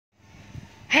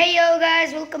Hey yo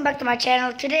guys, welcome back to my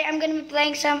channel. Today I'm gonna be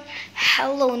playing some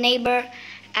Hello Neighbor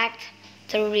Act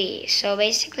 3. So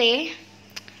basically,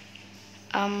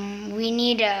 we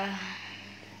need a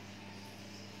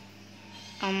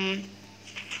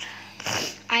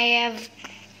I have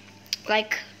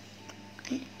like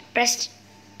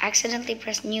accidentally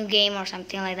pressed new game or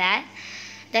something like that.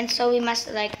 Then so we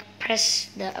must like press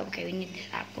the we need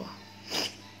this apple.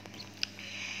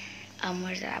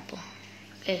 Where's the apple?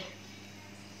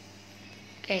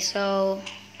 Okay, so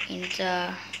we need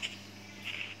to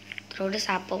throw this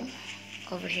apple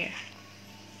over here.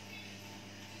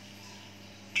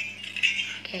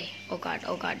 Okay, oh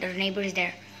god, the neighbor is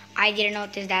there. I didn't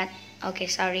notice that. Okay,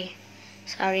 sorry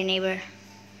neighbor.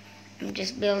 I'm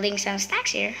just building some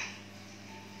stacks here.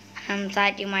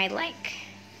 Thought you might like.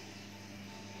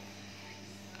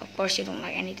 Of course you don't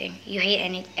like anything. You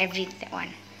hate everyone.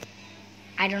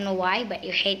 I don't know why, but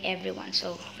you hate everyone.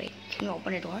 So wait, can you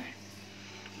open the door?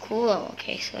 Cool.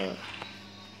 Okay, so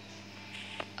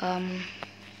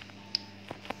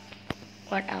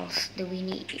what else do we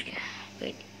need?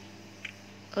 Wait,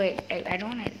 I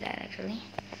don't like that actually.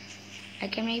 I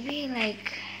can maybe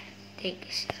like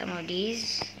take some of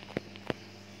these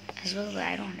as well, but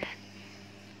I don't want that.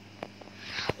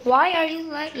 Why are you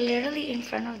like literally in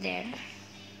front of there?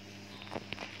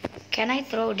 Can I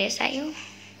throw this at you?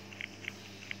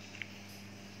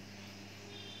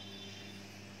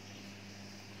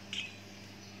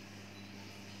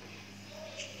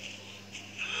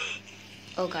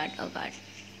 Oh god.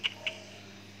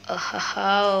 Oh ho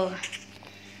ho.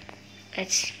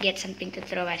 Let's get something to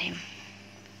throw at him.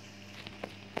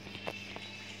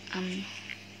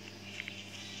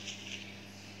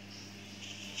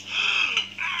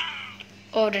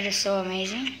 Oh, that is so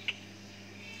amazing.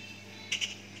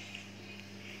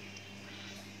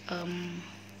 Come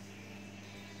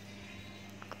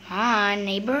on,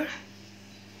 neighbor.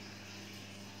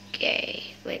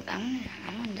 Okay, wait, I'm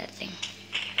on that thing.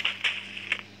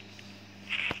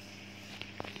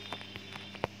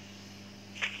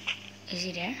 Is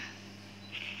he there?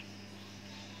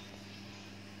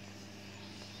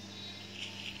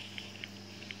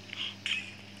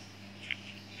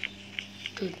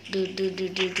 Dude.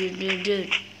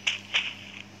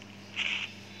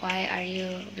 Why are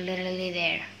you literally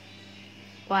there?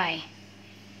 Why?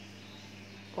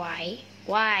 Okay,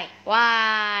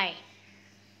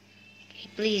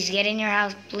 please get in your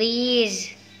house,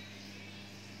 please.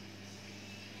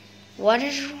 What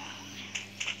is wrong?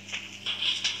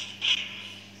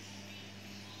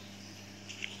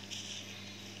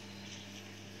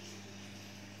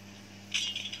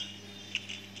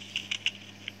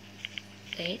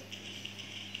 Wait.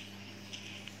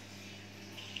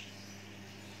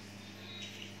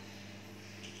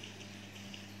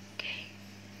 Okay.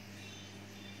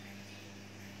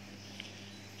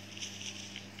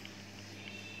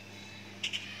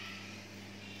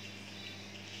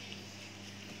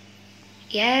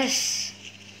 Yes.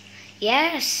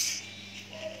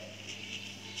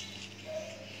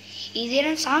 He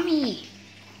didn't saw me.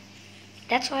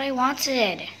 That's what I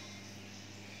wanted.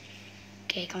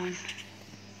 Okay, come on.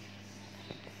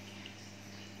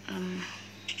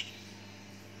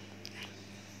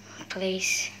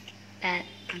 Place that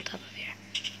on top of here.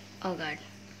 Oh god.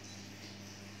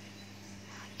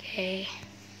 Okay.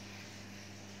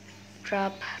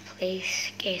 Drop,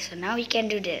 place. Okay, so now we can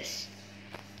do this.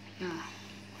 No.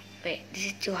 Wait, this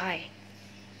is too high.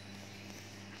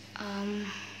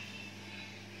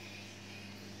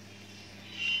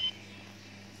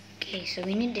 Okay, so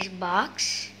we need this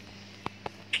box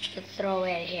to throw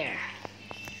it here.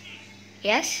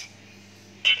 Yes?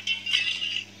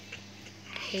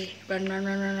 Okay, run. Run.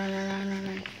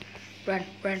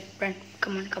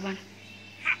 Come on.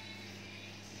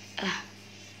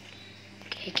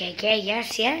 Okay,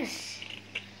 yes.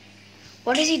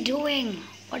 What is he doing?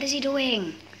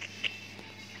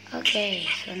 Okay,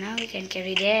 so now we can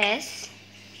carry this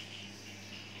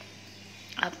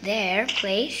up there,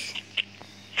 place.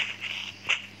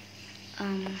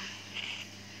 I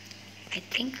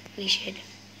think we should.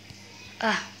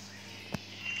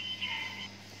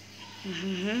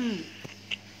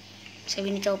 So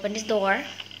we need to open this door.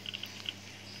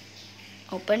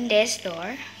 Open this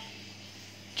door.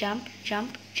 Jump.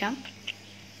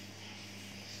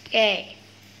 Okay.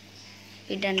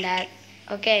 We done that.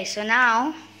 Okay, so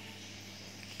now.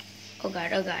 Oh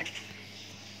god.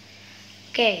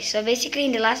 Okay, so basically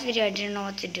in the last video I didn't know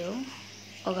what to do.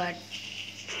 Oh god.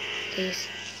 Please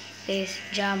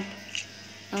jump.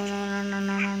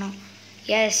 No.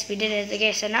 Yes, we did it.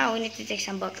 Okay, so now we need to take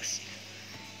some books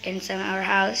in our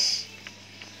house.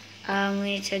 We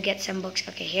need to get some books.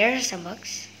 Okay, here are some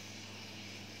books.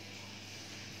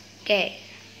 Okay.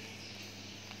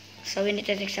 So we need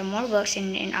to take some more books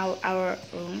in our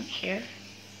room here.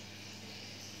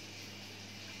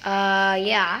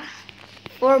 Yeah.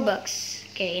 4 books.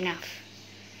 Okay, enough.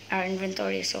 Our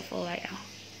inventory is so full right now.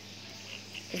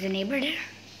 Is the neighbor there?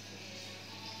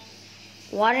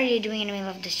 What are you doing in the middle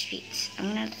of the streets?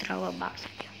 I'm gonna throw a box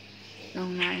at you. No,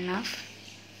 not enough.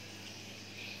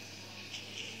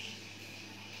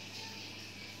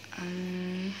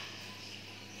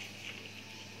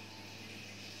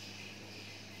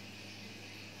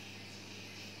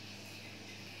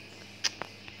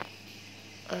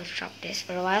 I'll drop this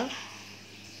for a while.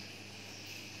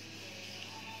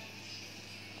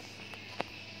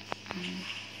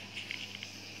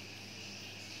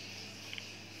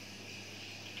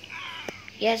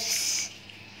 Yes.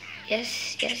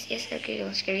 Yes, yes, yes. Okay,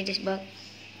 let's carry this bug.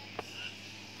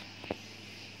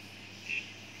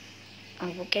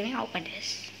 Oh, well, can we open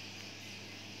this?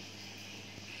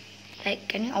 Like,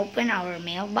 can you open our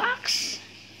mailbox?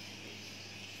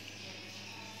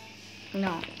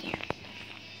 No, yeah.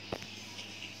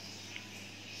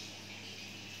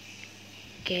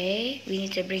 Okay, we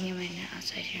need to bring him in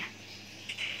outside here.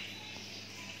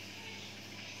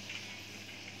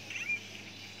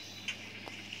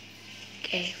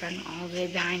 Okay, run all the way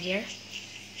behind here.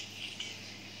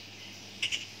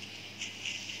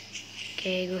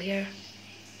 Okay, go here.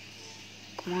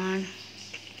 Come on.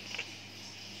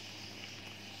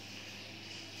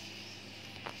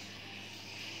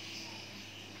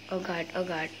 Oh god, oh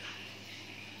god.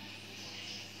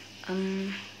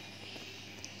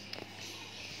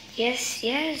 Yes,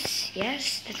 yes,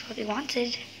 yes, that's what we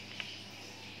wanted.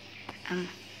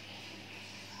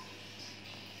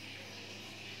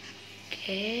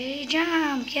 Okay,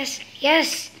 jump. Yes,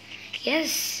 yes,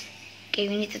 yes. Okay,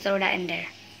 we need to throw that in there.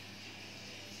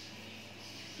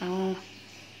 No.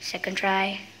 Second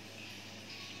try.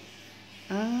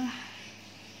 No.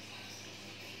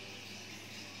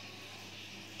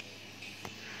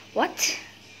 What?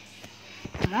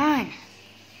 Come on.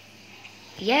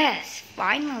 Yes,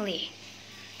 finally.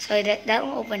 So that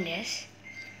will open this.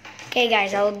 Okay,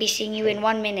 guys, I will be seeing you in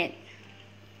 1 minute.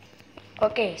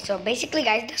 Okay, so basically,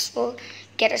 guys, this will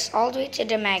get us all the way to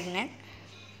the magnet.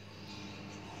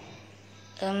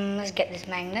 Let's get this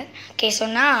magnet. Okay, so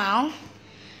now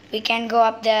we can go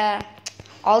up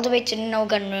all the way to the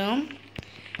no-gun room,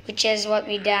 which is what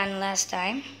we done last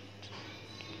time.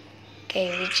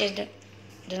 Okay, which is the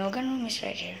no-gun room is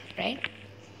right here, right?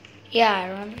 Yeah, I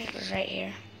remember it was right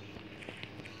here.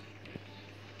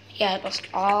 Yeah, it was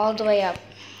all the way up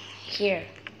here.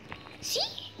 See?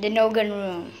 The no-gun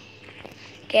room.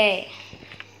 Okay.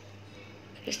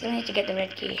 We still need to get the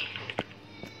red key.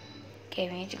 Okay,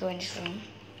 we need to go in this room.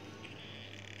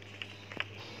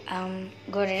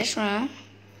 Go to this room.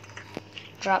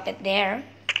 Drop it there.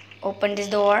 Open this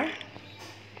door.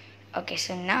 Okay,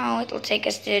 so now it will take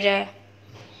us to the...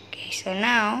 Okay, so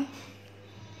now...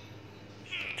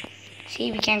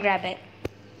 See, we can grab it.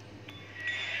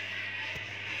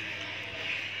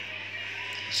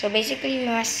 So basically we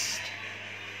must...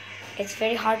 It's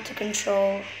very hard to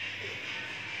control.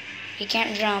 You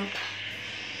can't jump.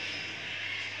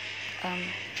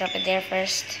 Drop it there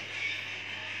first.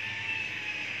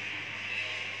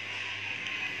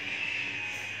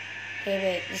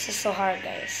 Wait, this is so hard,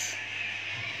 guys.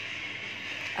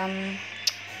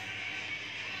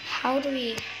 How do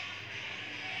we...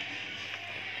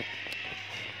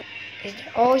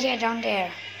 Oh yeah, down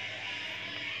there.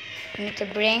 We need to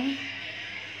bring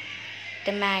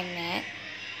the magnet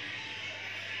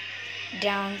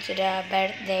down to the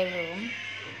birthday room.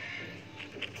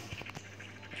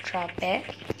 Drop it.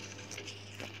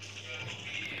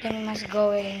 Then we must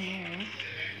go in here.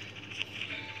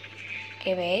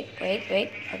 Okay,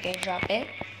 wait. Okay, drop it.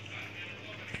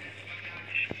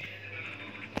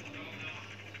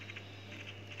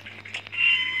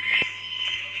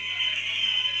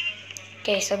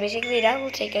 Okay, so basically that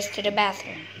will take us to the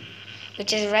bathroom,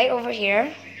 which is right over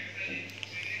here.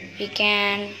 We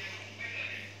can...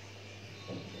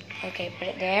 Okay, put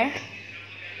it there.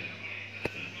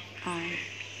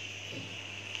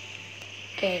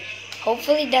 Okay,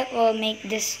 hopefully that will make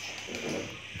this...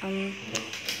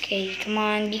 Okay, come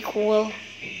on, be cool.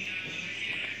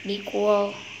 Be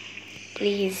cool,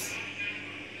 please.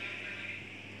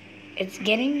 It's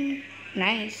getting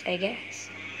nice, I guess.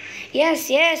 Yes,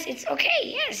 it's okay.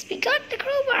 Yes, we got the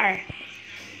crowbar.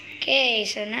 Okay,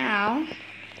 so now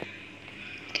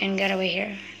can get over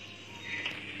here.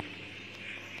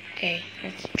 Okay,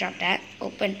 let's drop that.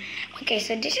 Open. Okay,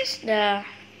 so this is the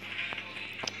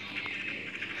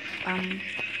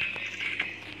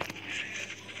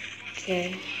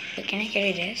Okay. Wait, can I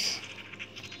carry this?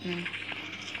 No.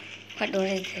 What door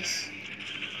is this?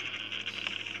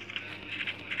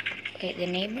 Wait, the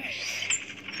neighbors?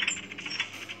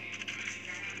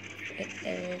 Wait,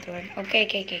 there's a door.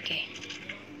 Okay.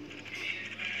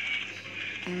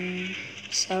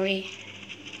 Sorry.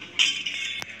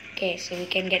 Okay, so we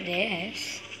can get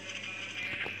this.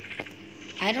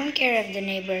 I don't care if the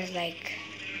neighbors like,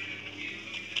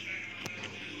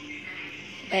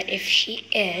 but if she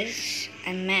is,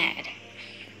 I'm mad.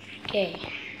 Okay.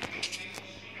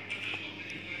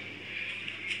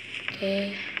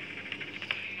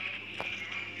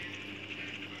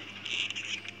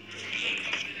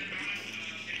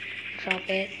 Drop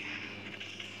it.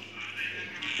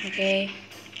 Okay.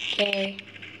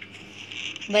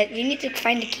 But we need to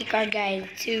find the keycard guide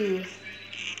too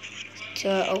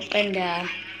to open the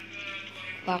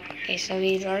lock. Okay, so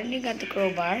we've already got the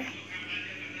crowbar.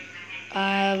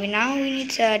 We need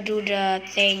to do the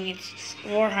thing. It's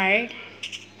more hard.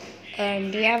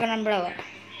 Do we have an umbrella?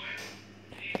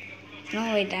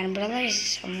 No, wait, the umbrella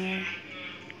is somewhere.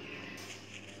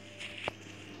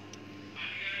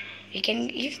 We can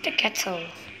use the kettle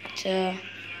to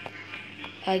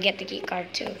get the key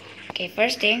card too. Okay,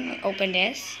 first thing, open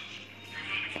this.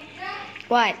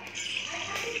 What?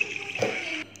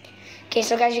 Okay,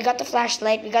 so guys, we got the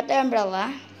flashlight, we got the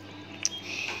umbrella.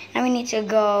 Now we need to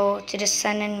go to the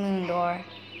sun and moon door.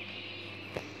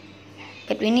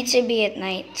 But we need to be at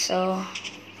night, so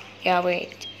yeah,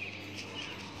 wait.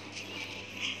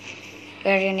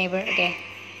 Where's your neighbor?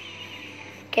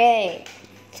 Okay.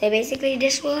 So basically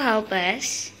this will help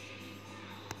us.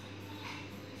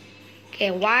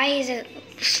 Okay, why is it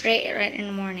straight right in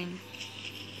the morning?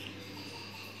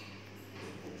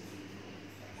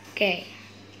 Okay.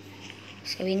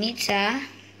 So we need to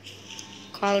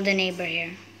call the neighbor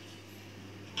here.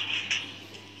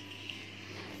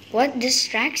 What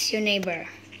distracts your neighbor?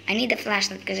 I need the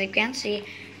flashlight because I can't see.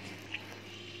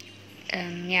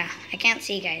 Yeah, I can't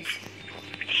see, guys.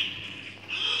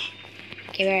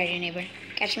 Okay, where are you, neighbor?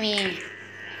 Catch me.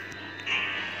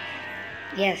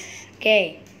 Yes,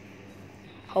 okay.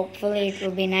 Hopefully it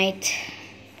will be night.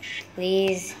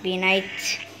 Please be night.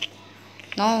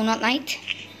 No, not night.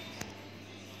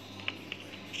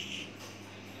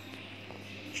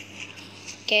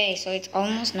 Okay, so it's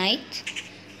almost night.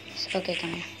 Okay,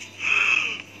 come here.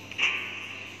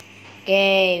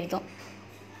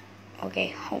 Okay,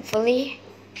 hopefully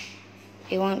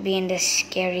we won't be in this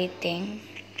scary thing.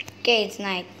 Okay, it's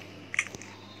night.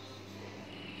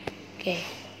 Okay.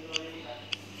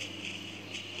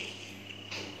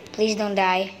 Please don't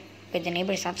die. But the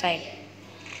neighbor is outside.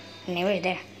 The neighbor is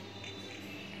there.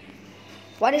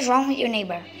 What is wrong with your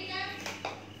neighbor?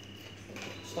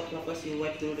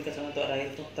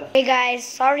 Hey guys,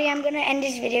 sorry, I'm gonna end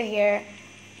this video here.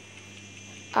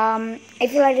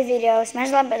 If you like the video, smash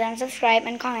the like button, subscribe,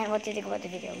 and comment what you think about the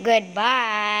video.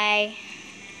 Goodbye.